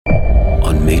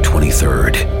on May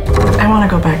 23rd. I want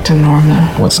to go back to normal.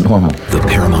 What's normal? The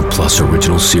Paramount Plus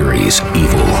original series,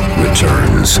 Evil,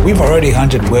 returns. We've already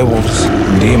hunted werewolves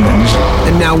and demons.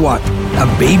 And now what? A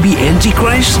baby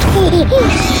Antichrist?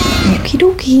 Okie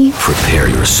dokie. Prepare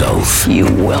yourself. You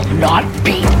will not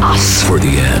beat us. For the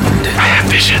end. I have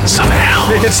visions of hell.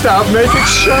 Make it stop, make it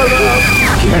shut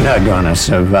up. You're not gonna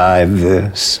survive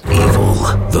this. Evil,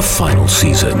 the final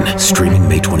season. Streaming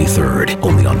May 23rd,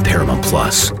 only on Paramount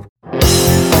Plus.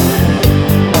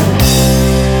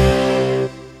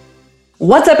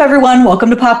 What's up, everyone?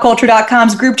 Welcome to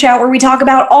PopCulture.com's group chat, where we talk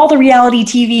about all the reality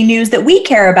TV news that we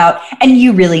care about and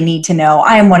you really need to know.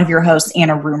 I am one of your hosts,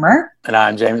 Anna Rumor. And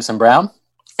I'm Jameson Brown.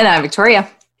 And I'm Victoria.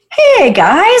 Hey,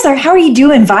 guys. How are you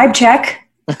doing? Vibe check.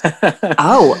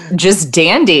 Oh, just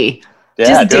dandy.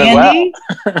 Yeah, just dandy?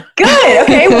 Well. Good.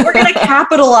 Okay. Well, we're going to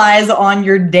capitalize on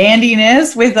your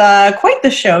dandiness with quite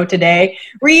the show today.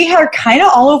 We are kind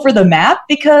of all over the map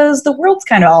because the world's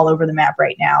kind of all over the map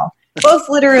right now. Both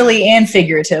literally and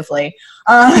figuratively.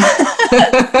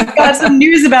 Got some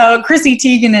news about Chrissy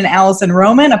Teigen and Allison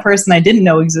Roman, a person I didn't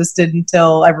know existed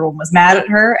until everyone was mad at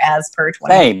her, as per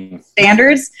 20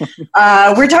 standards.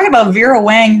 We're talking about Vera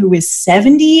Wang, who is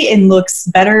 70 and looks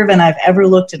better than I've ever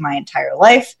looked in my entire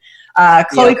life.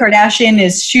 Khloe Kardashian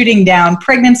is shooting down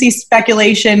pregnancy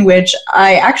speculation, which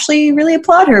I actually really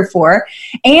applaud her for.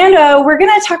 And we're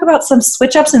going to talk about some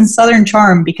switch-ups in Southern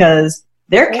Charm because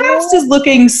their cast is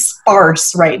looking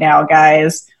sparse right now,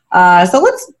 guys. So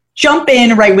let's jump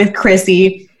in right with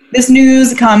Chrissy. This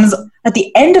news comes at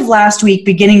the end of last week,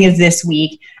 beginning of this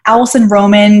week. Allison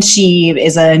Roman, she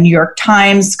is a New York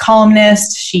Times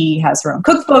columnist. She has her own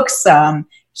cookbooks.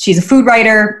 She's a food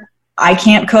writer. I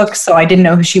can't cook, so I didn't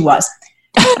know who she was.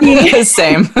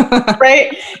 Same.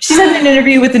 Right? She said in an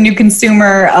interview with The New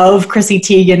Consumer of Chrissy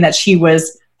Teigen that she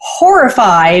was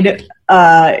horrified.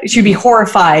 She'd be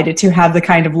horrified to have the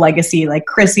kind of legacy like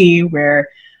Chrissy, where,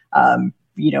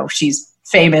 she's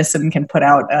famous and can put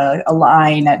out a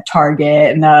line at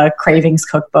Target and a Cravings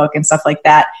cookbook and stuff like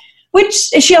that, which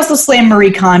she also slammed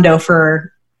Marie Kondo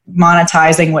for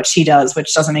monetizing what she does,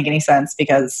 which doesn't make any sense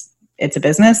because it's a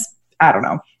business. I don't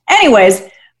know. Anyways,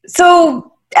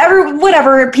 so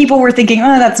whatever, people were thinking,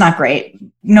 oh, that's not great.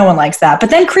 No one likes that. But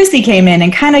then Chrissy came in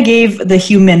and kind of gave the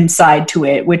human side to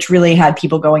it, which really had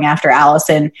people going after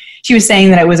Allison. She was saying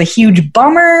that it was a huge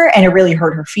bummer and it really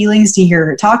hurt her feelings to hear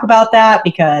her talk about that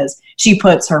because she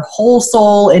puts her whole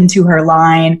soul into her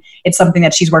line. It's something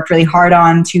that she's worked really hard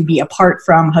on to be apart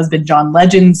from husband John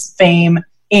Legend's fame.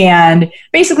 And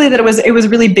basically that it was a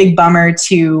really big bummer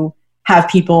to have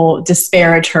people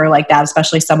disparage her like that,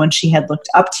 especially someone she had looked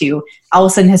up to.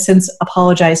 Allison has since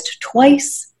apologized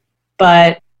twice,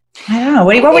 but I don't know.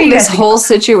 What were you guys this whole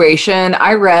situation?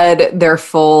 I read her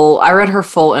full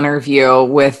interview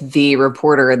with the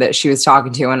reporter that she was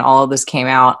talking to, and all of this came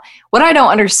out. What I don't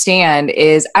understand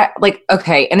is,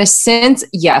 in a sense,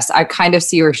 yes, I kind of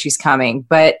see where she's coming,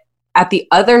 but at the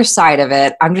other side of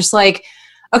it, I'm just like,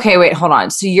 okay, wait, hold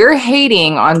on. So you're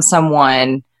hating on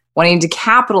someone wanting to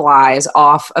capitalize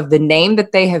off of the name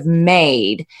that they have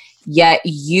made, yet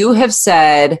you have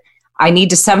said, I need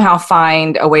to somehow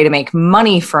find a way to make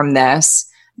money from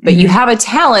this, but you have a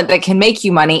talent that can make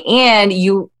you money and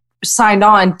you signed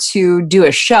on to do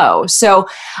a show. So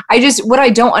what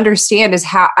I don't understand is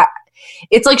how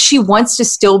it's like she wants to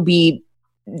still be,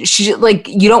 she's like,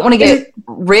 you don't want to get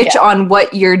rich on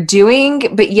what you're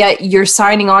doing, but yet you're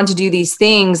signing on to do these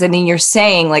things. And then you're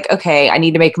saying like, okay, I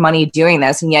need to make money doing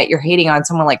this. And yet you're hating on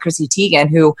someone like Chrissy Teigen,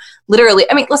 who literally,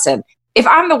 listen, if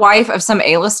I'm the wife of some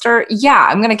A-lister,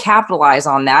 I'm going to capitalize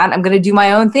on that. I'm going to do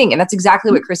my own thing. And that's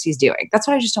exactly what Chrissy's doing. That's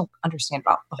what I just don't understand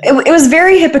about it. It was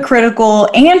very hypocritical.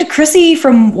 And Chrissy,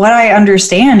 from what I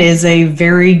understand, is a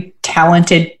very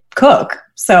talented cook.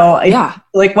 So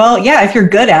if you're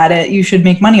good at it, you should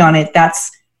make money on it.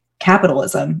 That's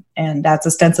capitalism. And that's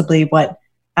ostensibly what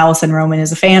Allison Roman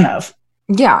is a fan of.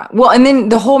 Yeah. Well, and then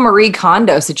the whole Marie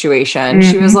Kondo situation,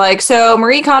 she was like, so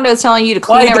Marie Kondo is telling you to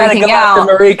clean everything out.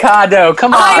 Marie Kondo.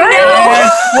 Come on, man.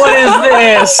 What is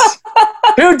this?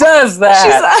 Who does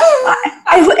that?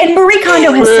 And Marie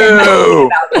Kondo has said nothing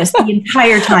about this the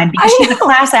entire time because she's a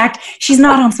class act. She's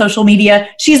not on social media.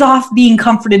 She's off being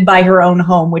comforted by her own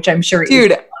home, which I'm sure is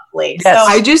lovely. Yes.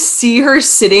 So I just see her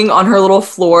sitting on her little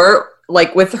floor,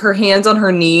 like with her hands on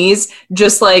her knees,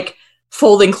 just like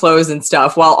folding clothes and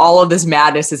stuff while all of this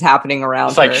madness is happening around her.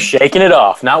 It's like shaking it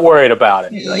off, not worried about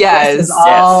it. Like, yes. This is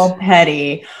all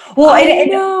petty. Well, I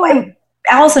know.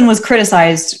 Allison was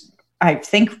criticized, I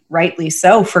think rightly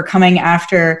so, for coming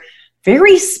after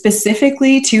very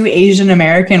specifically to Asian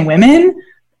American women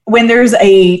when there's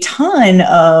a ton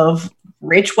of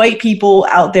rich white people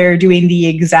out there doing the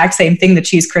exact same thing that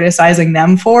she's criticizing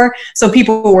them for. So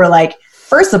people were like,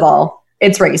 first of all,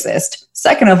 it's racist.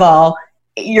 Second of all,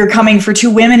 you're coming for two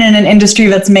women in an industry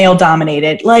that's male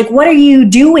dominated. Like, what are you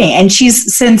doing? And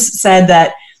she's since said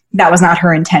that that was not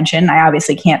her intention. I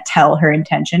obviously can't tell her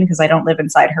intention because I don't live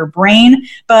inside her brain.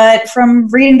 But from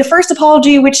reading the first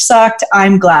apology, which sucked,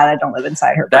 I'm glad I don't live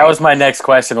inside her brain. That was my next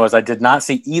question. Was I did not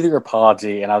see either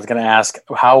apology, and I was going to ask,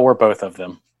 how were both of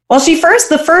them? Well, the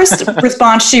first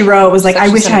response she wrote was like, I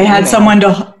wish I had someone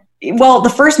to. Well, the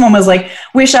first one was like,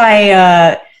 wish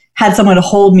I had someone to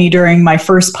hold me during my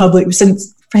first public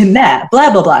since blah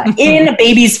blah blah in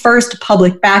baby's first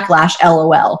public backlash.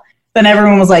 LOL. Then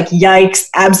everyone was like, yikes,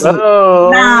 absolutely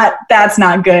not. That's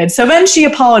not good. So then she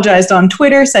apologized on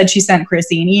Twitter, said she sent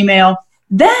Chrissy an email.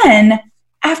 Then,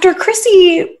 after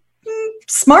Chrissy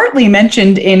smartly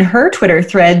mentioned in her Twitter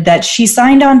thread that she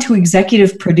signed on to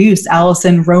executive produce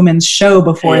Alison Roman's show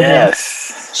before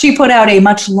this, she put out a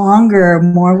much longer,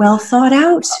 more well thought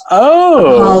out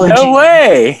apology. No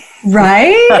way.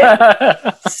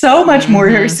 Right? So much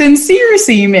more sincere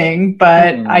seeming.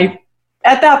 But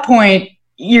at that point,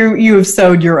 you have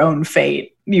sowed your own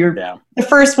fate. The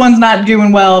first one's not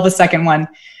doing well. The second one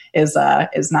is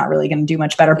not really going to do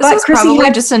much better. This is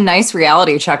probably just a nice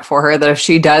reality check for her that if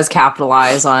she does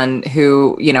capitalize on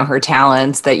her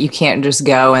talents, that you can't just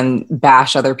go and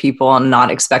bash other people and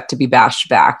not expect to be bashed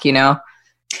back,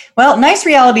 Well, nice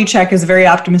reality check is a very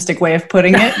optimistic way of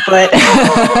putting it, but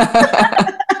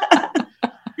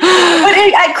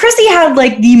but Chrissy had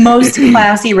like the most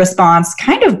classy response,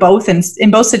 kind of both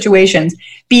in both situations,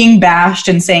 being bashed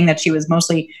and saying that she was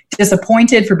mostly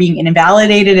disappointed for being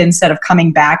invalidated instead of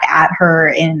coming back at her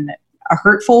in a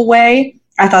hurtful way.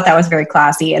 I thought that was very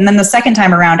classy. And then the second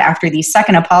time around, after the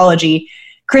second apology,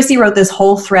 Chrissy wrote this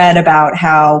whole thread about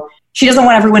how she doesn't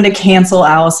want everyone to cancel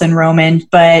Alison Roman,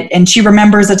 and she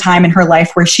remembers a time in her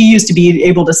life where she used to be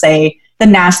able to say the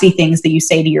nasty things that you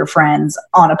say to your friends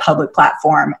on a public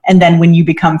platform. And then when you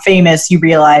become famous, you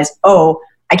realize, oh,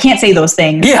 I can't say those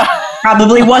things. Yeah.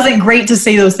 Probably wasn't great to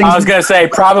say those things. I was going to say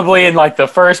probably in like the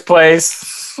first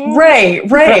place. Right.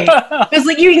 It's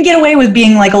like you can get away with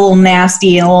being like a little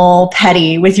nasty and a little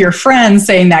petty with your friends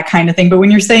saying that kind of thing. But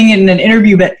when you're saying it in an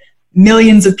interview that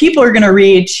millions of people are going to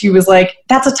read, she was like,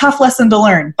 that's a tough lesson to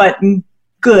learn, but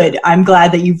good. I'm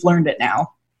glad that you've learned it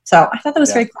now. So I thought that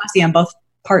was very classy on both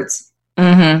parts.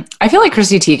 Mm-hmm. I feel like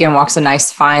Chrissy Teigen walks a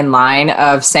nice fine line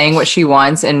of saying what she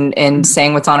wants and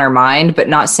saying what's on her mind, but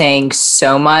not saying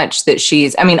so much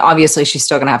that obviously she's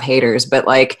still going to have haters, but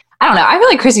like, I don't know. I feel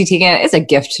like Chrissy Teigen is a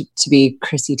gift to be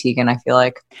Chrissy Teigen, I feel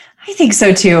like. I think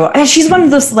so too. She's one of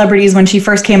those celebrities when she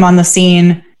first came on the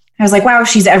scene. I was like, wow,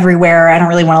 she's everywhere. I don't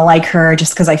really want to like her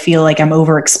just because I feel like I'm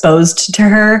overexposed to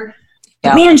her.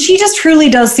 Yeah. But man, she just truly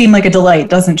does seem like a delight,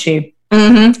 doesn't she?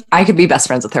 Mm-hmm. I could be best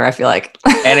friends with her, I feel like.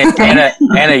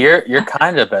 Anna, you're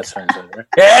kind of best friends with her.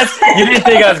 Yes, you didn't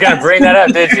think I was going to bring that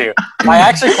up, did you? I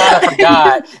actually kind of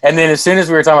forgot. And then as soon as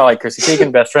we were talking about like Chrissy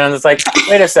Teigen, best friends, it's like,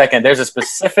 wait a second, there's a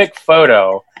specific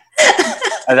photo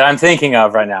that I'm thinking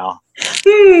of right now.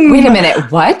 Wait a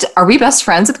minute, what? Are we best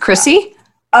friends with Chrissy?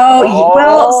 Oh,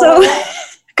 well, so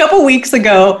a couple weeks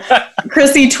ago,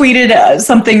 Chrissy tweeted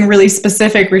something really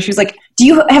specific where she was like,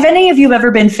 have any of you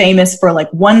ever been famous for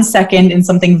like 1 second in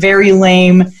something very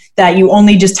lame that you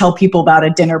only just tell people about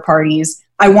at dinner parties?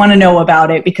 I want to know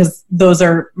about it because those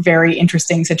are very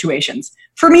interesting situations.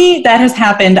 For me, that has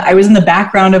happened. I was in the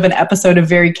background of an episode of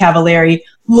Very Cavallari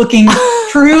looking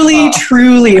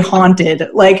truly haunted.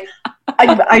 Like,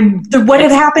 what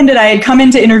had happened is I had come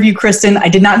in to interview Kristen. I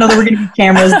did not know there were going to be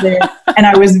cameras there, and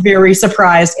I was very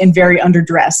surprised and very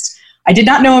underdressed. I did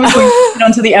not know I was going to get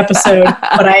onto the episode,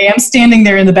 but I am standing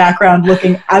there in the background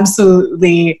looking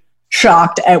absolutely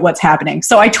shocked at what's happening.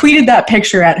 So I tweeted that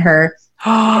picture at her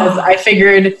because I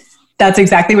figured that's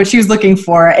exactly what she was looking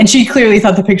for. And she clearly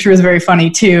thought the picture was very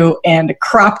funny too and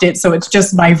cropped it so it's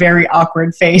just my very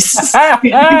awkward face. And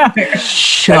then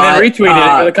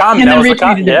retweeted it with a comment. And then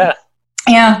retweeted it.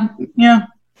 Yeah.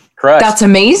 Crushed. That's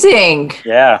amazing.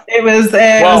 Yeah. It was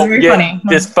very funny.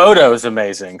 This photo is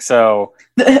amazing. So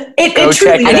it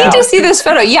truly I need to see this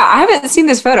photo. Yeah, I haven't seen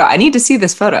this photo. I need to see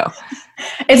this photo.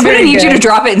 I'm going to need you to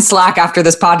drop it in Slack after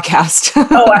this podcast.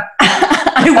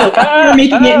 I will. We're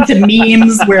making it into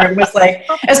memes where it was like,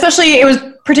 especially it was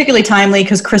particularly timely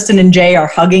because Kristen and Jay are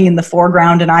hugging in the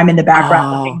foreground and I'm in the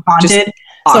background looking haunted.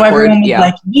 So everyone was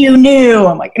like, you knew.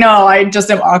 I'm like, no, I just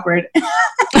am awkward.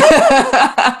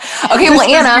 Okay, well,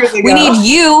 Anna, we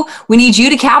need you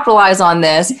to capitalize on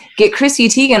this. Get Chrissy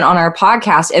Teigen on our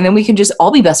podcast, and then we can just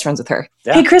all be best friends with her.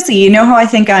 Yeah. Hey, Chrissy, you know how you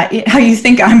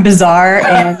think I'm bizarre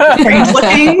and strange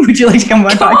looking? Would you like to come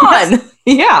on podcast? On.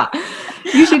 Yeah.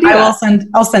 You should do that.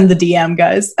 I'll send the DM,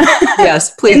 guys.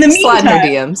 Yes, please slide in our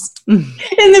DMs.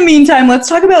 In the meantime, let's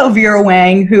talk about Vera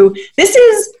Wang, who this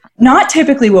is not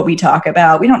typically what we talk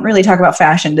about. We don't really talk about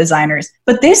fashion designers,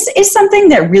 but this is something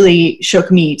that really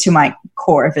shook me to my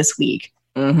core this week.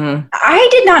 Mm-hmm. I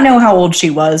did not know how old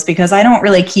she was because I don't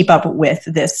really keep up with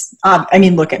this. I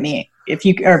mean, look at me. If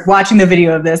you are watching the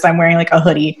video of this, I'm wearing like a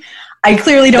hoodie. I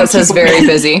clearly don't. That says very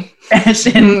busy.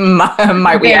 Fashion.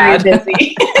 Might we add?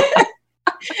 Busy.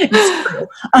 It's true.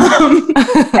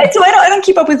 So I don't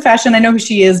keep up with fashion. I know who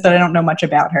she is, but I don't know much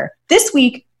about her. This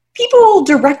week, people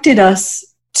directed us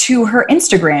to her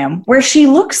Instagram, where she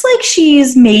looks like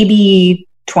she's maybe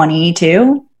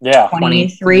 22,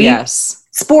 23. Yes.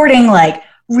 Sporting like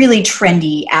really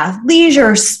trendy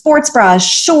athleisure sports bras,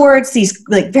 shorts, these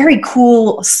like very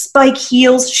cool spike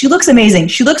heels. She looks amazing.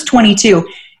 She looks 22.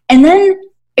 And then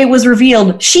it was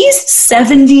revealed she's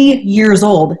 70 years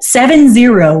old. 70.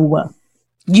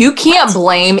 You can't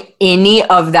blame any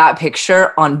of that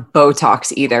picture on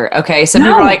Botox either, okay? Some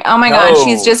people are like, oh my God,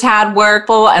 she's just had work,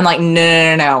 and like,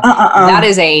 no. That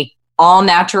is a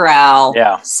all-natural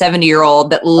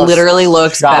 70-year-old that literally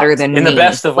looks better than me. In the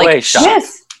best of ways.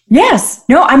 Yes.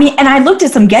 No, I mean, and I looked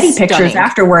at some Getty pictures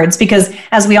afterwards because,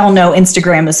 as we all know,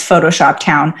 Instagram is Photoshop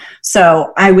town.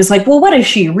 So I was like, well, what does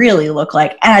she really look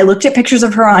like? And I looked at pictures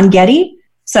of her on Getty,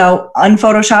 so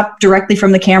unphotoshopped directly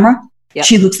from the camera. Yep.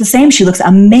 She looks the same. She looks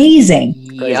amazing.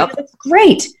 Yep. She looks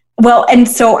great. Well, and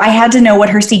so I had to know what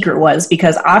her secret was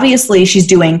because obviously she's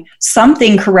doing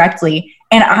something correctly.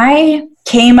 And I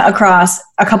came across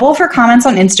a couple of her comments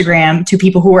on Instagram to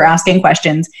people who were asking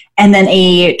questions, and then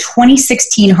a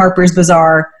 2016 Harper's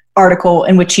Bazaar article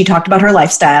in which she talked about her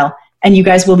lifestyle. And you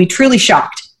guys will be truly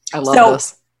shocked. I love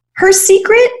this. Her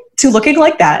secret to looking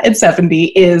like that at 70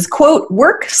 is, quote,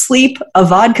 work, sleep, a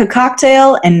vodka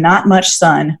cocktail, and not much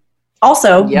sun.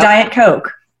 Also, Diet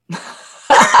Coke. Who'd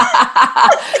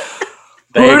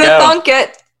have thunk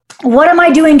it? What am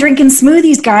I doing drinking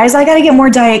smoothies, guys? I got to get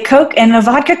more Diet Coke and a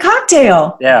vodka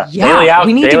cocktail. Yeah.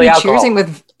 We need to be cheersing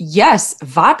with,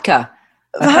 vodka.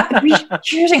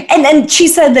 Cheersing. And then she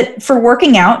said that for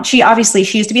working out, she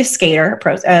used to be a skater,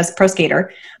 a pro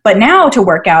skater, but now to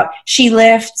work out, she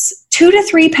lifts 2 to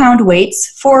 3 pound weights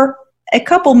for a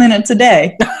couple minutes a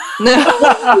day.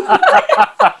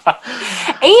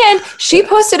 And she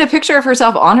posted a picture of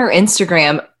herself on her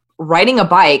Instagram riding a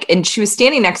bike, and she was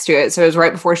standing next to it. So it was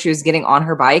right before she was getting on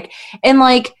her bike. And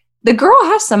like, the girl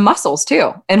has some muscles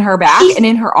too in her back and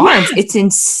in her arms. Yeah. It's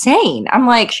insane. I'm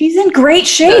like, she's in great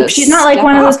shape. She's not like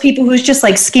one of those people who's just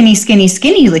like skinny.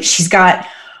 Like, she's got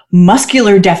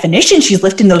muscular definition. She's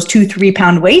lifting those 2-3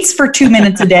 pound weights for 2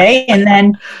 minutes a day, and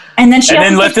then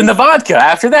lifting the vodka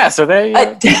after that. So there you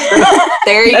go.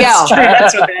 There you go. True.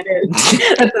 That's what that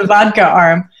is. That's the vodka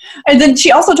arm. And then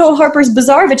she also told Harper's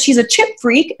Bazaar that she's a chip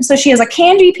freak, so she has a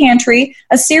candy pantry,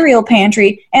 a cereal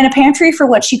pantry, and a pantry for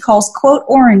what she calls, quote,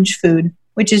 orange food,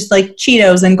 which is like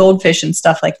Cheetos and Goldfish and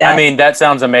stuff like that. I mean, that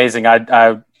sounds amazing.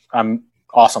 I'm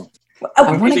awesome.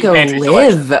 I want to go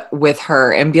live with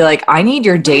her and be like, I need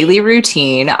your daily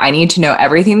routine. I need to know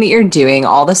everything that you're doing,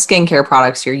 all the skincare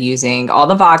products you're using, all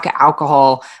the vodka,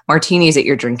 alcohol, martinis that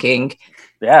you're drinking.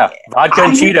 Yeah, vodka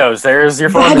and Cheetos. There's your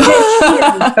phone.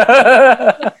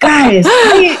 Guys,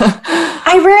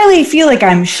 I rarely feel like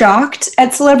I'm shocked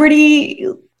at celebrity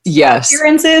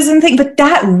appearances and things, but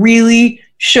that really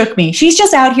shook me. She's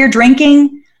just out here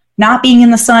drinking, not being in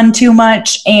the sun too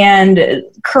much, and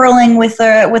curling with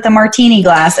a martini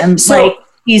glass, and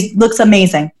he looks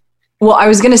amazing. Well, I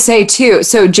was going to say too,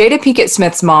 so Jada Pinkett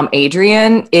Smith's mom,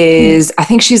 Adrienne, is, I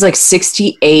think she's like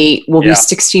 68, will be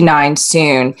 69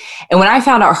 soon. And when I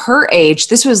found out her age,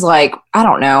 this was like, I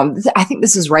don't know, I think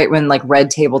this is right when like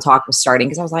Red Table Talk was starting,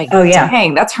 because I was like, oh yeah,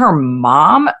 dang, that's her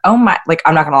mom? Oh my, like,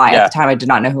 I'm not going to lie, at the time I did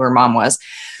not know who her mom was.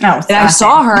 No, and I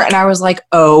saw her and I was like,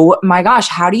 oh my gosh,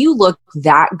 how do you look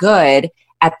that good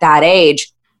at that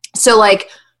age? So like,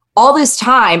 all this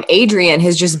time, Adrienne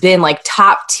has just been like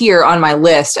top tier on my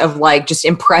list of like just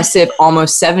impressive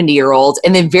almost 70-year-olds.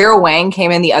 And then Vera Wang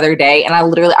came in the other day, and I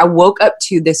woke up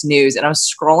to this news, and I was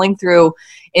scrolling through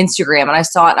Instagram and I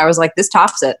saw it and I was like, this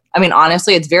tops it. I mean,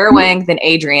 honestly, it's Vera Wang, then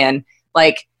Adrienne.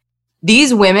 Like,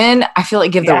 these women, I feel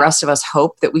like give the rest of us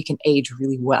hope that we can age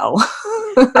really well.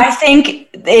 I think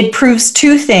it proves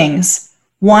two things.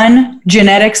 One,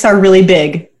 genetics are really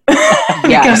big.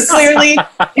 Because clearly,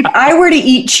 if I were to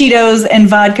eat Cheetos and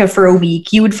vodka for a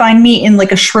week, you would find me in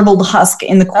like a shriveled husk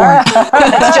in the corner.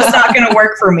 It's just not going to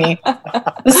work for me.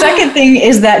 The second thing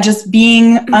is that just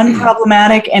being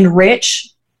unproblematic and rich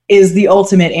is the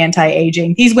ultimate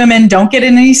anti-aging. These women don't get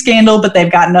in any scandal, but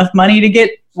they've got enough money to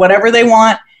get whatever they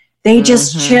want. They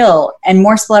just chill, and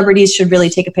more celebrities should really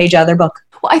take a page out of their book.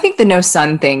 Well, I think the no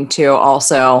sun thing too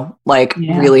also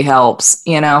really helps,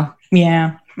 you know?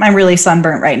 Yeah. I'm really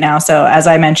sunburnt right now. So as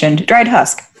I mentioned, dried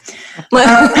husk. All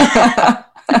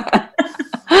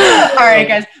right,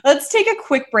 guys, let's take a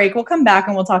quick break. We'll come back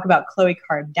and we'll talk about Khloe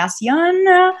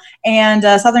Kardashian and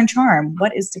Southern Charm.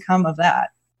 What is to come of that?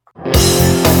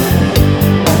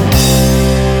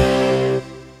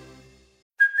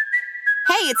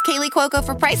 Hey, it's Kaylee Cuoco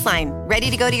for Priceline.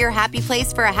 Ready to go to your happy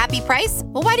place for a happy price?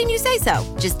 Well, why didn't you say so?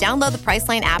 Just download the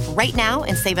Priceline app right now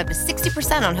and save up to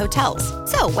 60% on hotels.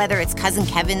 So whether it's Cousin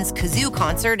Kevin's Kazoo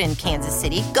Concert in Kansas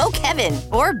City, go Kevin,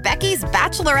 or Becky's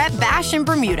Bachelorette Bash in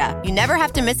Bermuda, you never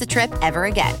have to miss a trip ever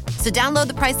again. So download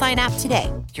the Priceline app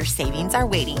today. Your savings are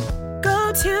waiting.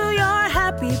 Go to your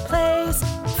happy place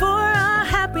for a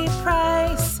happy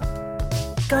price.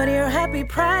 Go to your happy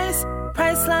price,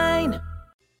 Priceline.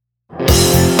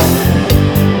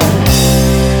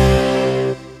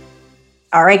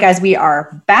 All right, guys, we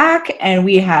are back and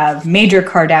we have major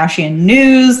Kardashian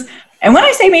news. And when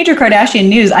I say major Kardashian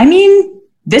news, I mean,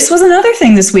 this was another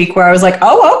thing this week where I was like,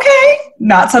 oh, okay,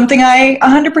 not something I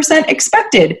 100%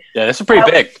 expected. Yeah, this is pretty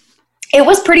big. It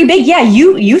was pretty big. Yeah,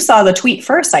 you saw the tweet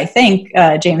first, I think,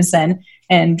 Jameson,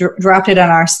 and dropped it on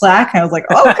our Slack. And I was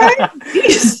like, okay.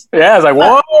 Yeah, I was like,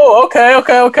 whoa,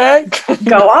 okay.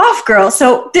 Go off, girl.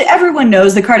 So everyone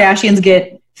knows the Kardashians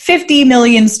get 50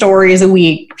 million stories a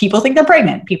week. People think they're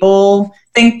pregnant. People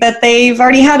think that they've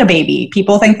already had a baby.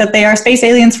 People think that they are space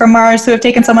aliens from Mars who have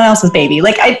taken someone else's baby.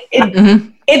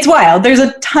 It's wild. There's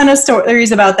a ton of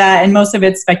stories about that, and most of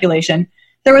it's speculation.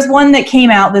 There was one that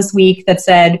came out this week that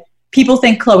said people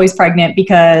think Khloe's pregnant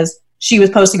because she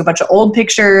was posting a bunch of old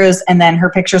pictures, and then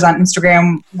her pictures on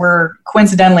Instagram were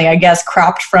coincidentally, I guess,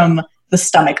 cropped from the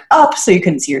stomach up, so you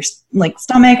couldn't see her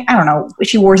stomach. I don't know.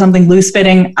 She wore something loose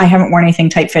fitting. I haven't worn anything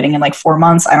tight fitting in like 4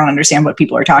 months. I don't understand what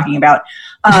people are talking about.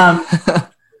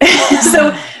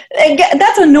 So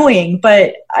that's annoying,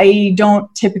 but I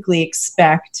don't typically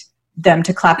expect them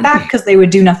to clap back because they would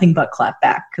do nothing but clap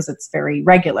back because it's very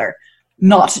regular.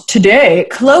 Not today.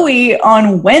 Khloe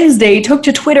on Wednesday took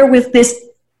to Twitter with this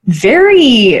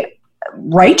very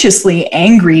righteously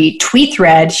angry tweet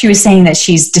thread. She was saying that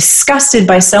she's disgusted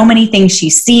by so many things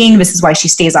she's seeing. This is why she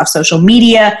stays off social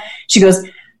media. She goes,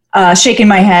 shaking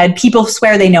my head. People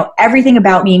swear they know everything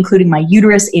about me, including my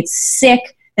uterus. It's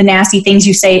sick. The nasty things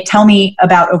you say tell me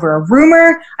about over a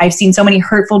rumor. I've seen so many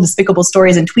hurtful, despicable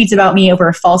stories and tweets about me over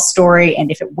a false story. And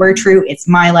if it were true, it's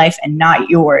my life and not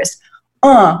yours.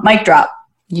 Mic drop.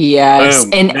 Yes.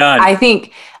 Boom, and done. I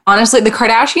think, honestly, the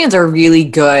Kardashians are really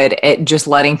good at just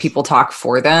letting people talk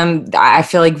for them. I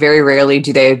feel like very rarely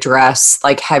do they address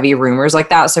like heavy rumors like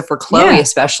that. So for Khloe,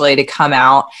 especially, to come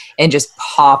out and just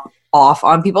pop off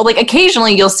on people, like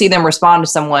occasionally you'll see them respond to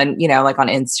someone, you know, like on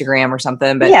Instagram or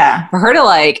something. But for her to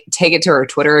like take it to her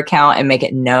Twitter account and make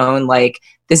it known, like,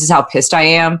 this is how pissed I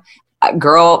am,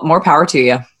 girl, more power to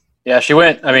you. Yeah, she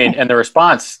went, and the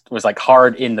response was like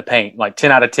hard in the paint, like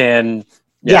 10 out of 10.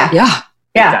 Yeah.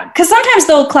 Because sometimes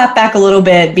they'll clap back a little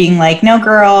bit, being like, "No,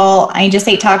 girl, I just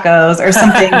ate tacos," or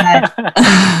something that,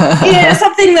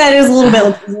 something that is a little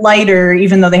bit lighter,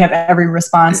 even though they have every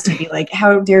response to be like,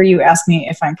 "How dare you ask me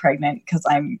if I'm pregnant? Because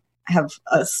I have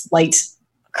a slight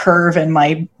curve in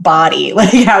my body.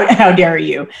 Like, how dare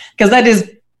you?" Because that is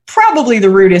probably the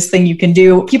rudest thing you can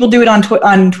do. People do it on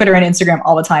Twitter and Instagram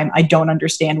all the time. I don't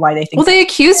understand why they think. Well, they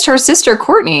accused her sister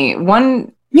Courtney.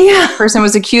 One person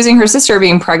was accusing her sister of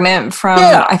being pregnant from,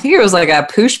 I think it was like a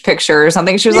poosh picture or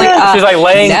something. She was like, she was like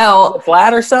laying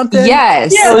flat or something.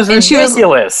 Yes. Yeah, it was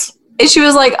ridiculous. She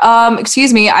was like,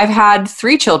 excuse me, I've had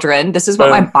 3 children. This is what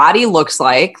my body looks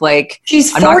like. Like,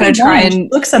 she's I'm not going to try and she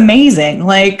looks amazing.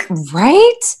 Like,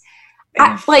 right?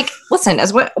 Listen,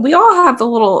 as we all have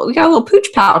we got a little pooch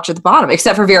pouch at the bottom,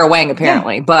 except for Vera Wang,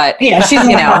 apparently. But she's,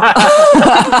 you know,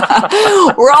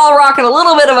 we're all rocking a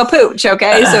little bit of a pooch.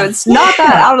 Okay, so it's not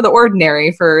that out of the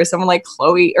ordinary for someone like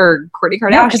Khloe or Kourtney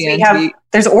Kardashian.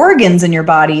 There's organs in your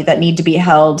body that need to be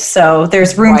held, so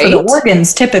there's room for the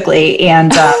organs typically,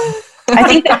 and. I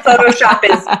think that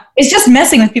Photoshop is just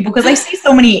messing with people because I see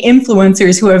so many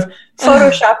influencers who have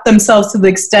Photoshopped themselves to the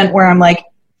extent where I'm like,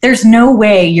 there's no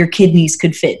way your kidneys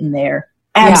could fit in there.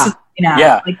 Absolutely not.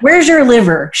 Yeah. Like, where's your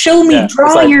liver? Show me,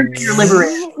 draw like, your liver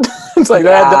in. It's like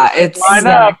that. It's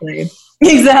exactly.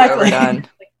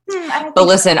 But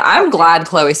listen, I'm glad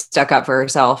Chloe stuck up for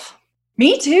herself.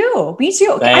 Me too.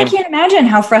 Same. I can't imagine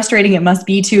how frustrating it must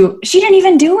be she didn't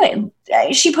even do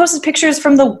it. She posted pictures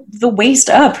from the waist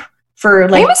up for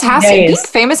like being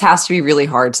famous has to be really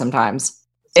hard sometimes,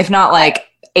 if not like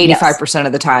 85%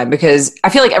 of the time, because I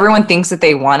feel like everyone thinks that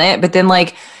they want it, but then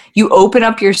like you open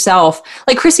up yourself,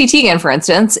 like Chrissy Teigen, for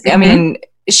instance. I mean,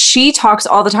 she talks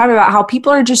all the time about how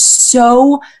people are just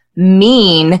so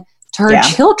mean to her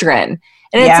children.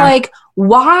 And it's like,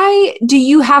 why do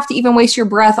you have to even waste your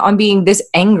breath on being this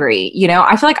angry? You know,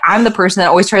 I feel like I'm the person that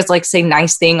always tries to like say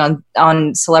nice thing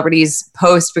on celebrities'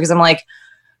 posts, because I'm like,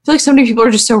 I feel like so many people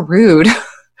are just so rude.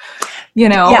 You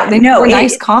know,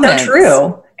 nice comments. So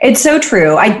true. It's so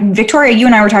true. Victoria, you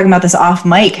and I were talking about this off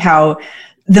mic, how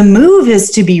the move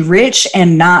is to be rich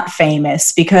and not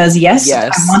famous, because yes, I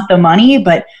want the money,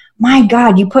 but my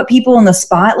God, you put people in the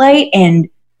spotlight and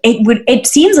it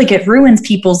seems like it ruins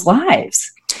people's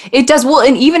lives. It does. Well,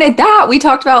 and even at that, we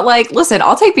talked about like, listen,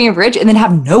 I'll take being rich and then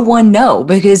have no one know,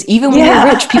 because even when you're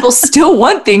rich, people still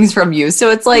want things from you.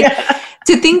 So it's like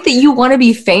to think that you want to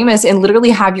be famous and literally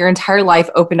have your entire life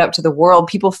opened up to the world.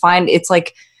 People find it's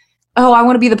like, oh, I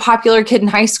want to be the popular kid in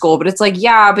high school. But it's like,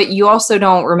 yeah, but you also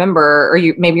don't remember, or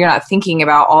maybe you're not thinking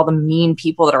about all the mean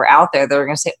people that are out there that are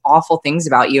going to say awful things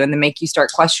about you and then make you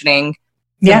start questioning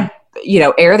air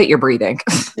that you're breathing.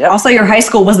 Also, your high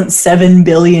school wasn't 7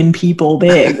 billion people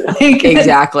big.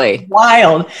 Exactly.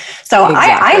 Wild. So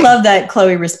I love that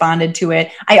Chloe responded to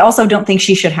it. I also don't think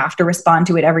she should have to respond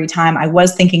to it every time. I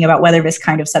was thinking about whether this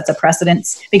kind of sets a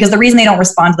precedence, because the reason they don't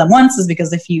respond to them once is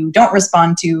because if you don't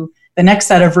respond to the next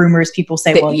set of rumors, people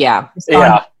say, well,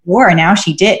 before, and now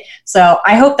she did. So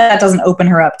I hope that doesn't open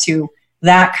her up to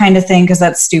that kind of thing, because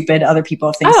that's stupid. Other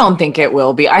people think. I don't think it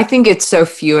will be. I think it's so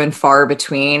few and far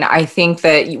between. I think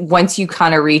that once you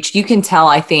kind of reach, you can tell,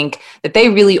 I think that they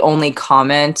really only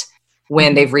comment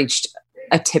when they've reached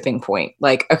a tipping point.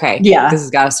 Like, okay, this has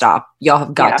got to stop. Y'all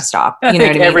have got to stop. I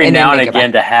think every now and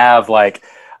again to have like,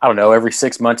 I don't know, every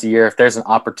 6 months, a year, if there's an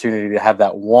opportunity to have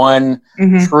that one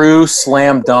true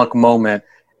slam dunk moment,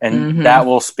 and that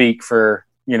will speak for,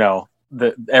 you know,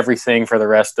 everything for the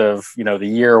rest of, you know, the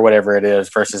year or whatever it is,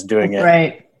 versus doing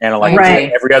it and like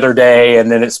every other day,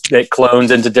 and then it clones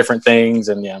into different things,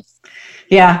 and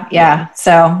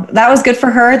so that was good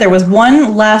for her. There was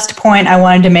one last point I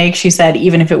wanted to make. She said,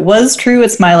 even if it was true,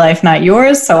 it's my life, not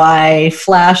yours. So I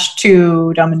flashed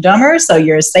to Dumb and Dumber. So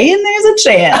you're saying there's a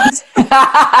chance.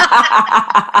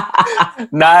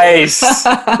 Nice.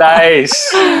 Love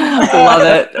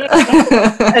it.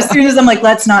 As soon as I'm like,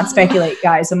 let's not speculate,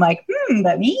 guys, I'm like,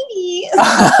 but maybe.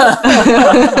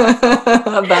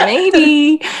 But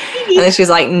maybe. And then she's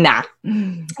like, nah.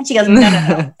 And she goes,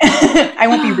 no. I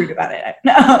won't be rude about it.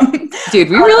 Dude,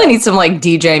 we really need some like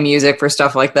DJ music for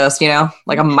stuff like this, you know?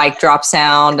 Like a mic drop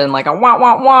sound and like a wah,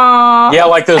 wah, wah. Yeah,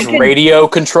 like those radio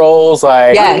controls.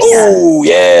 Like, oh,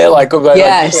 yeah.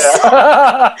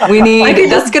 We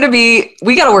need, that's going to be,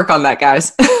 we got to work on that,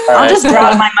 guys. I'll just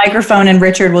drop my microphone and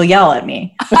Richard will yell at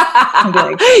me. I'll be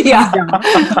like,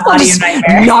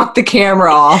 knock the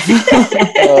camera off.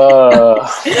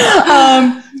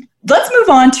 Let's move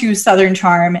on to Southern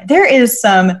Charm. There is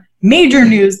some major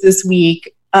news this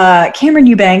week. Cameron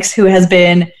Eubanks, who has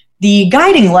been the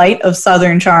guiding light of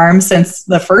Southern Charm since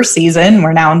the first season,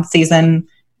 we're now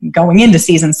going into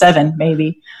season 7,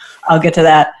 maybe. I'll get to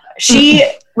that. She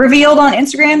revealed on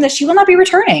Instagram that she will not be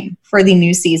returning for the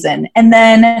new season. And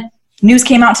then news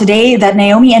came out today that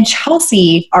Naomi and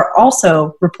Chelsea are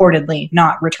also reportedly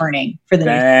not returning for the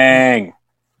new season.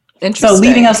 So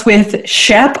leaving us with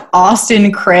Shep,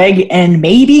 Austin, Craig, and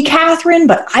maybe Catherine,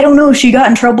 but I don't know if she got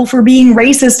in trouble for being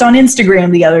racist on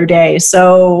Instagram the other day.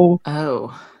 So,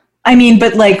 I mean,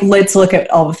 but like, let's look at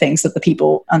all the things that the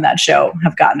people on that show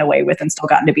have gotten away with and still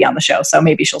gotten to be on the show. So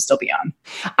maybe she'll still be on.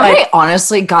 I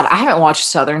honestly, God, I haven't watched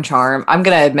Southern Charm. I'm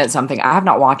going to admit something. I have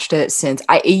not watched it since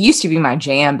it used to be my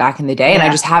jam back in the day, and I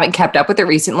just haven't kept up with it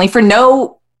recently for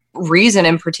no reason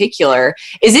in particular.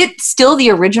 Is it still the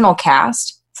original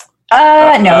cast?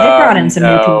 No, they brought in some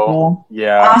new people.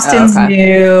 Yeah. Austin's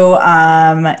new,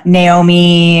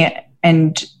 Naomi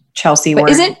and Chelsea were.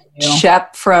 Isn't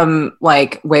Shep from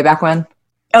like way back when?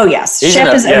 Oh, yes.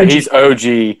 Shep is OG. Yeah, he's OG.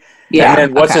 Yeah. And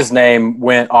then what's his name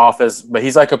went off but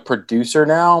he's like a producer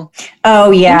now.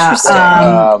 Oh,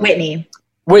 yeah. Whitney.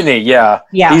 Yeah.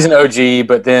 He's an OG,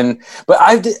 but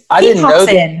I didn't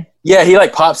know. Yeah, he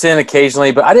like pops in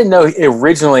occasionally, but I didn't know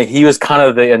originally he was kind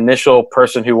of the initial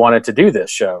person who wanted to do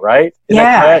this show, right?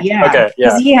 Yeah. Okay,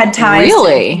 because he had ties to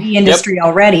the industry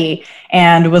already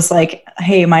and was like,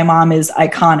 hey, my mom is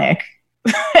iconic.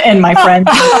 and my friends.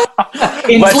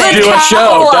 Let's do a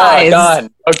show. Done.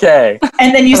 Okay.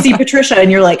 And then you see Patricia,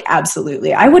 and you're like,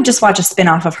 absolutely. I would just watch a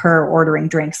spinoff of her ordering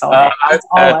drinks all day.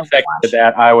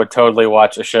 I would totally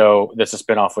watch a show that's a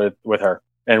spinoff with her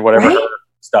and whatever her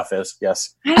stuff is.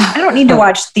 Yes. I don't need to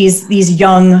watch these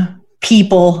young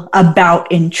people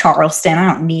about in Charleston.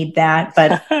 I don't need that,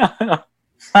 but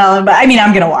well, but I mean,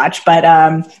 I'm gonna watch. But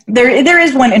there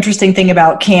is one interesting thing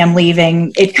about Cam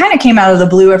leaving. It kind of came out of the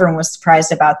blue. Everyone was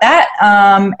surprised about that.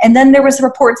 And then there was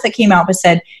reports that came out that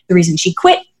said the reason she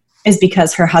quit is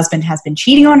because her husband has been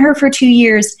cheating on her for 2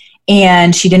 years,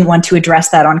 and she didn't want to address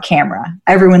that on camera.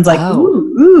 Everyone's like,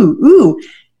 ooh.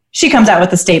 She comes out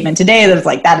with a statement today that's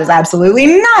like, that is absolutely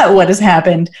not what has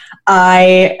happened.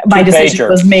 My decision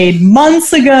was made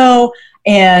months ago,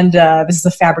 and this is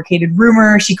a fabricated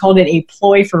rumor. She called it a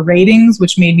ploy for ratings,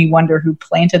 which made me wonder who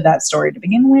planted that story to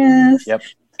begin with. Yep.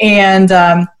 And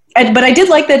but I did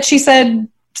like that she said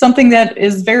something that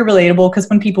is very relatable, because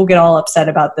when people get all upset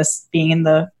about this being in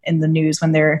the news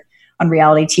when they're on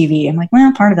reality TV, I'm like,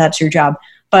 well, part of that's your job.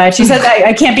 But she said,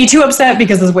 I can't be too upset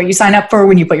because this is what you sign up for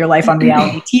when you put your life on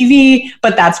reality TV,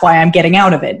 but that's why I'm getting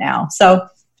out of it now. So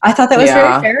I thought that was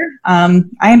very fair.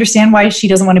 I understand why she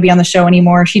doesn't want to be on the show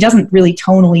anymore. She doesn't really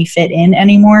tonally fit in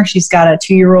anymore. She's got a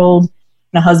 2-year-old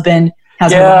and a husband.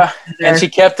 And she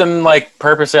kept them like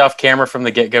purposely off camera from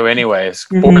the get-go anyways,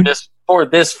 for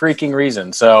this freaking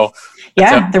reason. So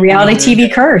the reality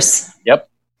TV curse. Yep.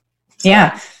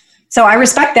 Yeah. So I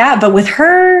respect that, but with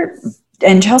her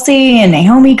and Chelsea and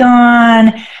Naomi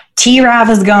gone, T-Rav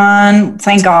is gone,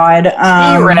 thank God.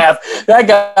 T-Rav, that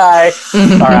guy.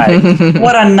 All right.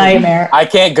 What a nightmare. I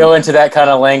can't go into that kind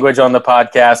of language on the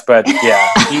podcast, but he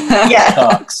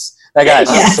sucks. That guy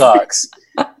sucks.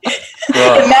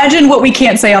 Imagine what we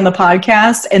can't say on the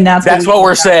podcast, and that's what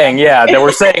we're saying. Yeah, that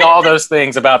we're saying all those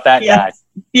things about that guy.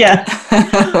 Yeah.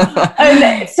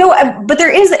 But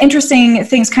there is interesting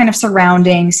things kind of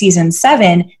surrounding season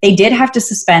 7. They did have to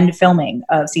suspend filming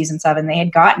of season 7. They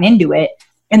had gotten into it,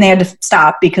 and they had to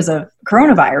stop because of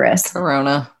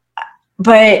coronavirus.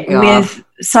 But with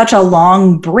such a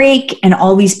long break and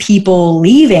all these people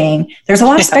leaving, there's a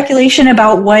lot of speculation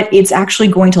about what it's actually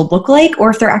going to look like, or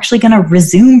if they're actually going to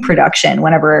resume production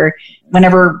whenever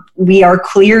we are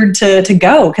cleared to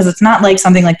go. Because it's not like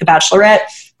something like The Bachelorette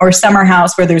or Summer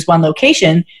House where there's one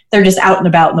location. They're just out and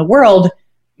about in the world.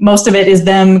 Most of it is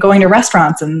them going to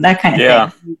restaurants and that kind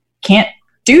of thing. You can't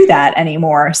do that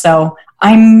anymore. So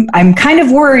I'm kind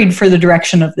of worried for the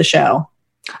direction of the show.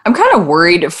 I'm kind of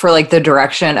worried for like the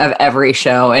direction of every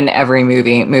show and every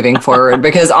movie moving forward,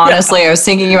 because honestly, I was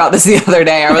thinking about this the other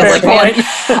day. I was like,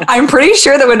 man, I'm pretty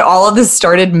sure that when all of this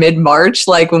started mid-March,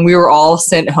 like when we were all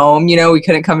sent home, we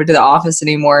couldn't come into the office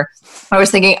anymore. I was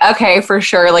thinking, okay, for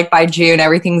sure, like by June,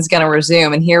 everything's going to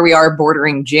resume. And here we are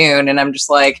bordering June. And I'm just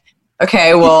like,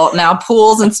 okay, well, now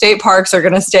pools and state parks are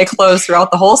going to stay closed throughout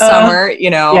the whole summer,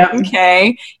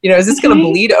 okay. Is this going to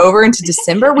bleed over into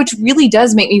December? Which really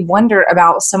does make me wonder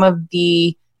about some of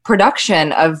the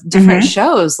production of different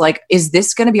shows. Like, is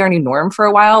this going to be our new norm for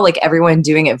a while? Like everyone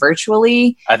doing it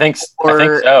virtually? I think so.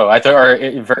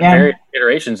 Various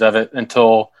iterations of it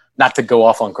until, not to go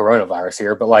off on coronavirus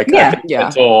here, but like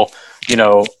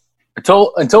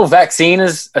until vaccine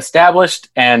is established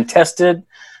and tested.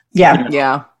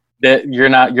 That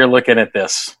you're looking at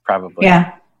this probably.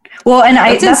 Yeah. Well, and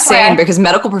that's insane because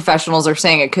medical professionals are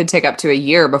saying it could take up to a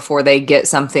year before they get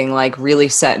something like really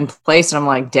set in place. And I'm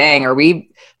like, dang, are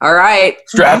we all right?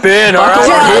 Strap in. All right,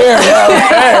 we're here.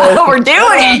 Yeah, we're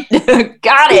doing it.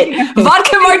 Got it.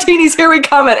 Vodka martinis, here we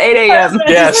come at 8 a.m.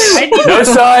 Yes. No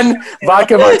sun,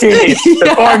 vodka martinis.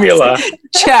 The formula.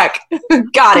 Check.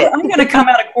 Got it. I'm going to come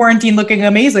out of quarantine looking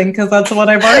amazing because that's what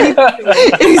I've already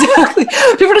Exactly.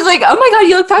 People are like, oh my God,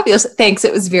 you look fabulous. Thanks.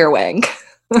 It was Vera Wang.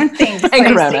 Thanks.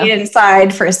 I stayed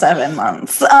inside for 7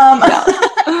 months.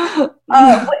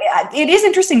 It is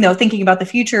interesting, though, thinking about the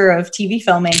future of TV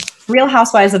filming. Real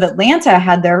Housewives of Atlanta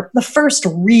had the first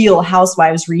Real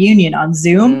Housewives reunion on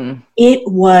Zoom. It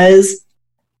was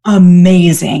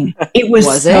amazing. It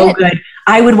was so good.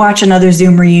 I would watch another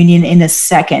Zoom reunion in a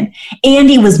second.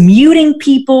 Andy was muting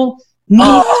people,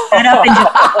 set up and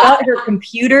just bought her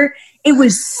computer. It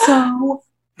was so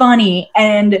funny.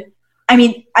 And I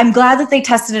mean, I'm glad that they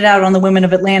tested it out on the women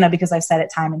of Atlanta, because I've said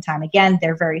it time and time again.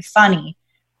 They're very funny,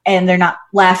 and they're not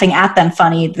laughing at them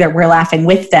funny. We're laughing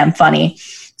with them funny.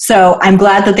 So I'm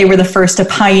glad that they were the first to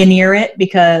pioneer it,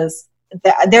 because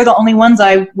they're the only ones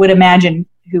I would imagine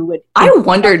who would. I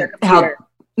wondered how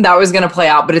that was going to play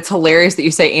out, but it's hilarious that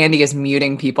you say Andy is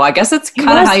muting people. I guess that's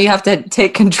kind of how you have to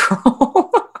take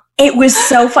control. It was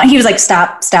so fun. He was like,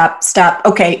 stop.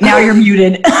 Okay, now you're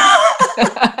muted.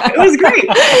 It was great.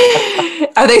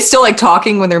 Are they still like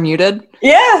talking when they're muted?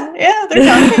 Yeah, they're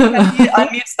talking.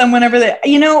 Unmutes them whenever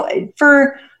they,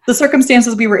 for the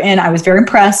circumstances we were in, I was very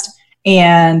impressed.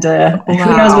 And who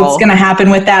knows what's going to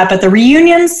happen with that? But the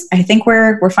reunions, I think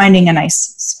we're finding a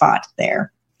nice spot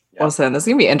there. Listen, this is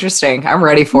gonna be interesting. I'm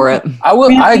ready for it.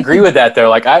 I agree with that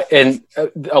though. Like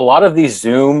a lot of these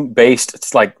Zoom based,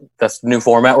 it's like this new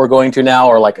format we're going to now,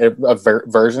 or like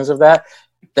versions of that.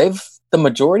 The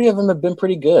majority of them have been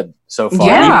pretty good so far.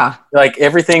 Yeah, like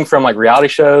everything from like reality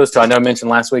shows to, I know I mentioned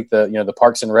last week the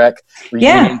Parks and Rec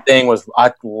reunion thing was,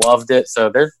 I loved it.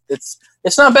 So it's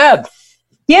not bad.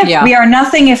 Yeah, we are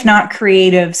nothing if not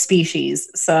creative species.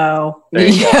 So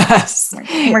yes,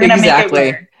 we're gonna make it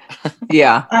weird.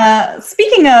 Yeah.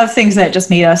 Speaking of things that just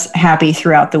made us happy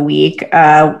throughout the week,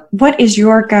 what is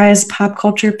your guys' pop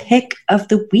culture pick of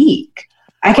the week?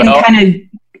 I can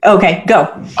okay,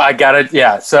 go. I got it.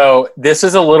 Yeah. So this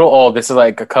is a little old. This is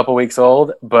like a couple weeks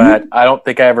old, but I don't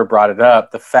think I ever brought it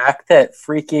up. The fact that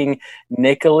freaking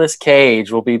Nicolas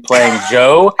Cage will be playing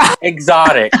Joe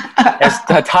Exotic as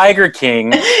the Tiger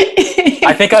King.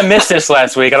 I think I missed this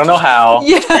last week. I don't know how.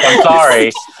 Yes. I'm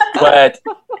sorry, but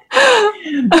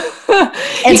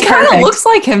he kind of looks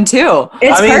like him too.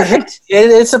 Perfect.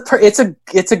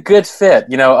 It's a good fit.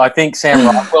 I think Sam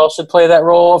Rockwell should play that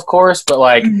role, of course, but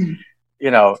like.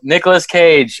 Nicolas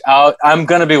Cage, I'm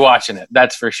going to be watching it.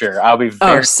 That's for sure. I'll be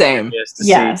very curious to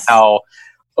see how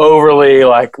overly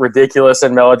like ridiculous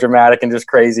and melodramatic and just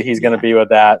crazy he's going to be with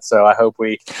that. So I hope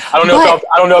I don't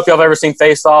know if y'all have ever seen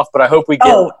Face Off, but I hope we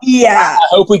get I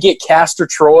hope we get Castor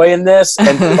Troy in this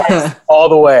and all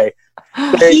the way.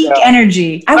 Peak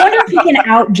energy. I wonder if he can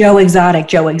out Joe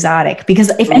Exotic, because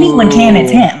if anyone can,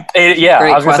 it's him.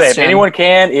 I was going to say, if anyone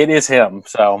can, it is him.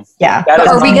 So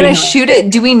are we going to shoot it?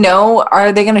 Do we know?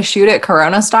 Are they going to shoot it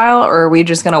Corona style, or are we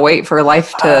just going to wait for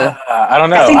life to? I don't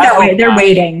know. I think they're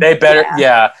waiting. They better.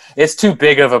 Yeah, it's too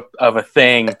big of a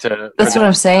thing to. That's what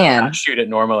I'm saying. Shoot it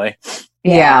normally.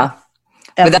 Yeah.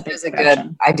 But that is a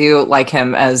good. I do like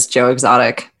him as Joe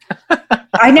Exotic.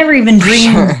 I never even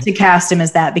dreamed to cast him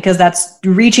as that, because that's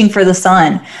reaching for the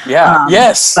sun. Yeah.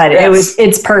 But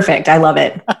it's perfect. I love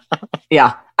it.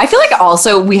 Yeah. I feel like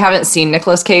also we haven't seen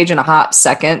Nicolas Cage in a hot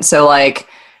second. So like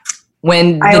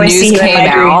when the news came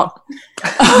out.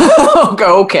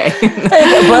 Okay.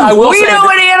 But we know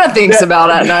what Anna thinks about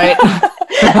at night.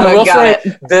 I will say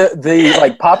the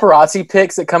like paparazzi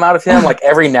pics that come out of him like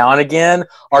every now and again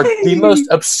are the most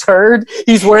absurd.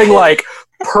 He's wearing like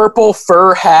purple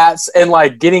fur hats and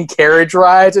like getting carriage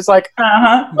rides. It's like,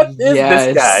 what is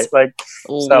this guy? Like,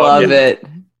 love it.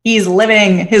 He's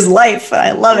living his life.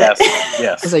 I love it.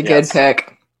 Yes, it's a good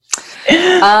pick.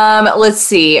 Let's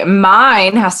see.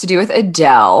 Mine has to do with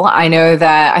Adele. I know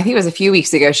that I think it was a few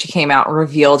weeks ago she came out and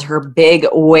revealed her big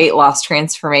weight loss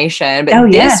transformation.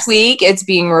 But this week it's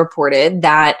being reported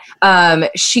that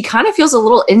she kind of feels a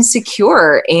little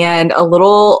insecure and a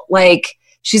little like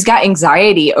she's got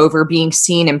anxiety over being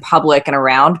seen in public and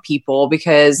around people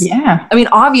because, I mean,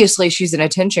 obviously she's an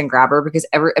attention grabber because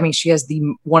she has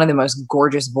one of the most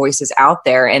gorgeous voices out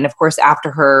there. And of course, after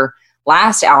her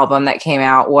last album that came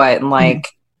out, I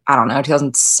don't know,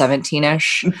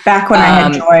 2017-ish. Back when I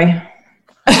had joy.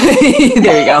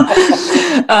 There you go.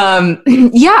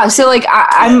 So like,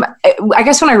 I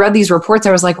guess when I read these reports,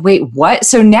 I was like, wait, what?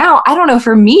 So now, I don't know,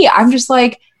 for me, I'm just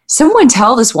like, someone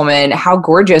tell this woman how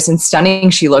gorgeous and stunning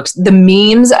she looks. The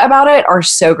memes about it are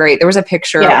so great. There was a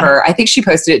picture of her. I think she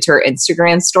posted it to her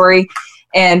Instagram story.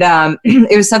 And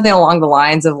it was something along the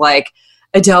lines of like,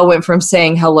 Adele went from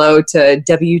saying hello to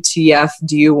WTF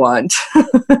do you want?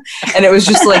 And it was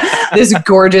just like this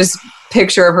gorgeous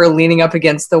picture of her leaning up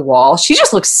against the wall. She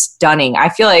just looks stunning. I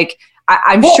feel like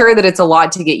I'm sure that it's a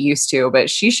lot to get used to, but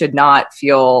she should not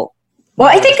feel... Well,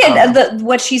 I think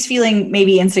what she's feeling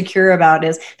maybe insecure about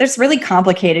is there's really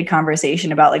complicated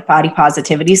conversation about like body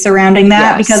positivity surrounding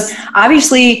that because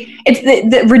obviously it's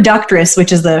the Reductress,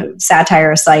 which is the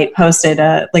satire site, posted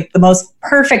like the most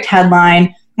perfect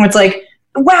headline where it's like,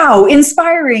 wow,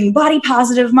 inspiring body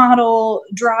positive model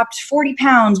dropped 40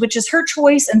 pounds, which is her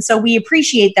choice. And so we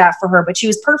appreciate that for her, but she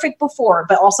was perfect before,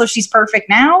 but also she's perfect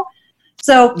now.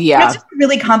 So it's a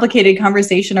really complicated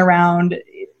conversation around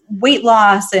weight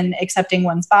loss and accepting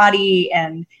one's body.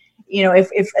 And, you know,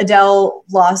 if Adele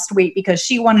lost weight because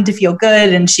she wanted to feel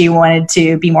good and she wanted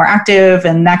to be more active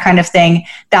and that kind of thing,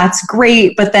 that's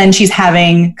great. But then she's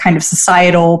having kind of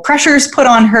societal pressures put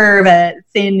on her that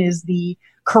thin is the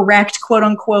correct, quote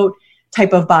unquote,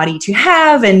 type of body to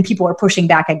have, and people are pushing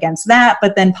back against that,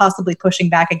 but then possibly pushing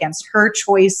back against her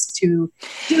choice to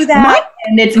do that.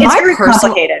 And it's very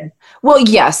complicated. Well,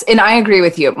 yes, and I agree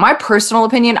with you. My personal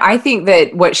opinion, I think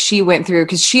that what she went through,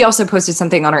 because she also posted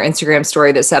something on her Instagram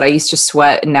story that said, I used to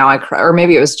sweat and now I cry, or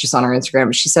maybe it was just on her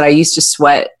Instagram. She said, I used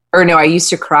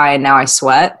to cry and now I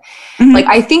sweat. Mm-hmm. Like,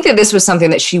 I think that this was something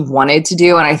that she wanted to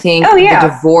do. And I think the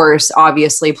divorce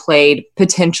obviously played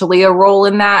potentially a role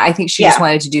in that. I think she just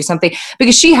wanted to do something,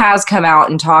 because she has come out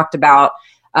and talked about,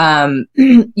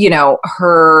 you know,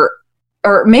 her,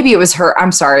 or maybe it was her.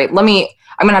 I'm sorry. I'm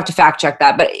going to have to fact check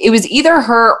that, but it was either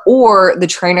her or the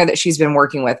trainer that she's been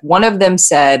working with. One of them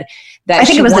said that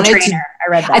I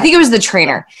read that. I think it was the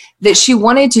trainer, that she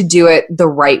wanted to do it the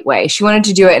right way. She wanted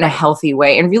to do it in a healthy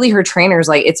way. And really her trainer's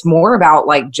like, it's more about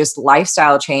like just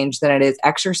lifestyle change than it is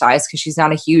exercise, because she's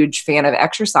not a huge fan of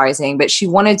exercising, but she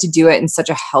wanted to do it in such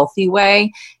a healthy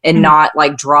way and not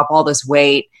like drop all this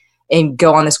weight and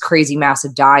go on this crazy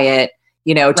massive diet,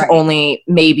 you know, to only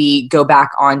maybe go back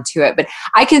onto it. But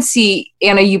I can see,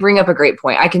 Anna, you bring up a great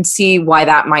point. I can see why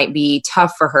that might be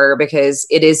tough for her, because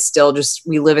it is still just,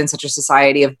 we live in such a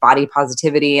society of body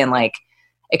positivity and like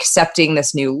accepting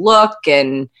this new look.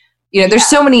 And, you know, there's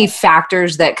so many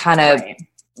factors that kind of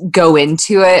go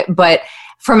into it. But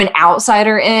from an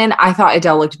outsider in, I thought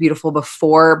Adele looked beautiful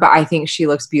before, but I think she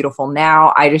looks beautiful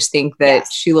now. I just think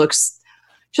that she looks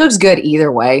good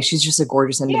either way. She's just a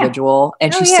gorgeous individual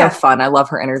and she's so fun. I love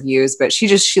her interviews, but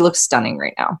she looks stunning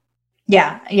right now.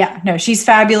 Yeah. No, she's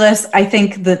fabulous. I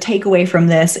think the takeaway from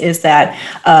this is that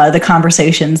the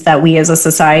conversations that we as a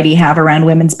society have around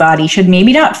women's body should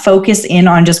maybe not focus in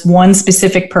on just one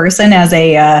specific person as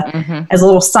a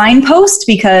little signpost,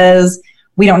 because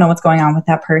we don't know what's going on with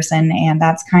that person. And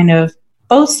that's kind of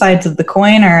both sides of the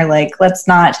coin are like, let's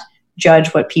not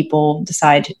judge what people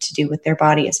decide to do with their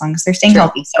body as long as they're staying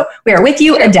healthy. So we are with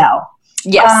you, Adele.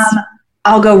 Yes.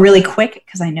 I'll go really quick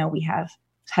because I know we have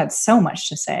had so much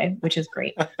to say, which is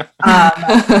great.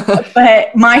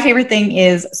 But my favorite thing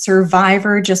is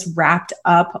Survivor just wrapped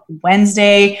up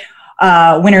Wednesday.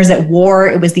 Winners at War.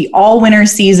 It was the all-winner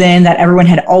season that everyone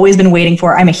had always been waiting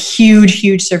for. I'm a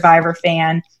huge Survivor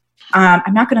fan.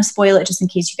 I'm not going to spoil it just in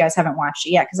case you guys haven't watched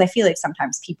it yet, because I feel like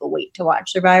sometimes people wait to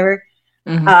watch Survivor.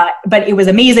 But it was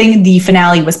amazing. The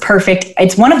finale was perfect.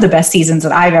 It's one of the best seasons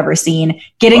that I've ever seen.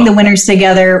 Getting the winners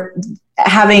together,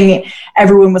 having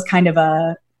everyone was kind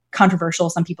of controversial.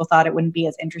 Some people thought it wouldn't be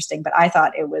as interesting, but I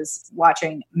thought it was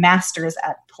watching masters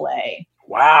at play.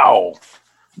 Wow.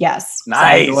 Yes.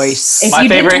 Nice. So my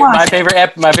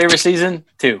favorite season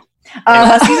 2.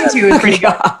 Season 2 is pretty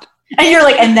good. And you're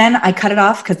like, and then I cut it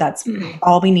off because that's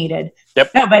all we needed.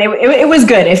 Yep. No, but it was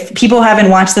good. If people haven't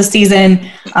watched the season,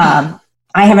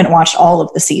 I haven't watched all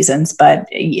of the seasons, but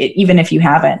even if you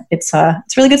haven't, it's a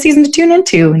really good season to tune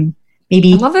into and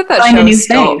maybe I love that find a new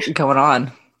thing going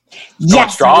on.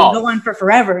 Yes, it'll go on for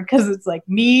forever because it's like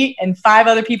me and 5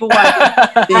 other people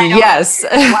watching. Yes.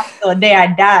 Watched till the day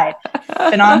I died.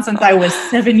 Been on since I was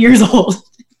 7 years old.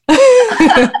 All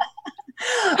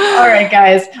right,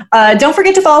 guys. Don't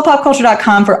forget to follow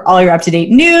popculture.com for all your up-to-date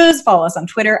news. Follow us on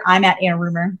Twitter. I'm at Anna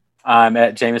Rumor. I'm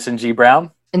at Jameson G.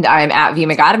 Brown. And I'm at V.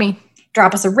 McAdamy.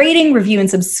 Drop us a rating, review, and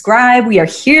subscribe. We are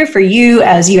here for you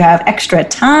as you have extra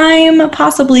time,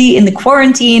 possibly in the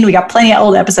quarantine. We got plenty of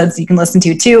old episodes you can listen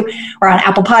to, too. We're on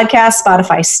Apple Podcasts,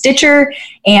 Spotify, Stitcher,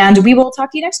 and we will talk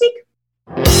to you next week.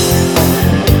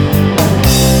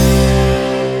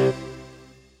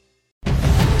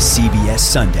 CBS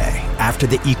Sunday, after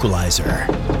The Equalizer.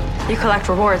 You collect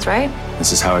rewards, right?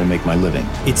 This is how I make my living.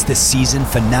 It's the season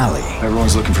finale.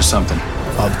 Everyone's looking for something.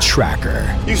 Of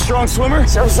Tracker. You strong swimmer?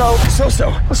 So-so.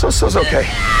 So-so's okay.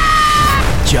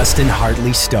 Justin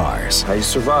Hartley stars. How you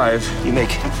survive, you make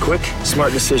quick,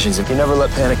 smart decisions, and you never let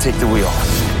panic take the wheel.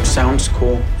 Sounds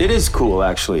cool. It is cool,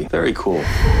 actually. Very cool.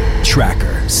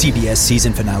 Tracker, CBS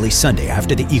season finale Sunday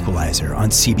after The Equalizer on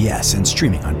CBS and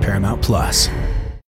streaming on Paramount+.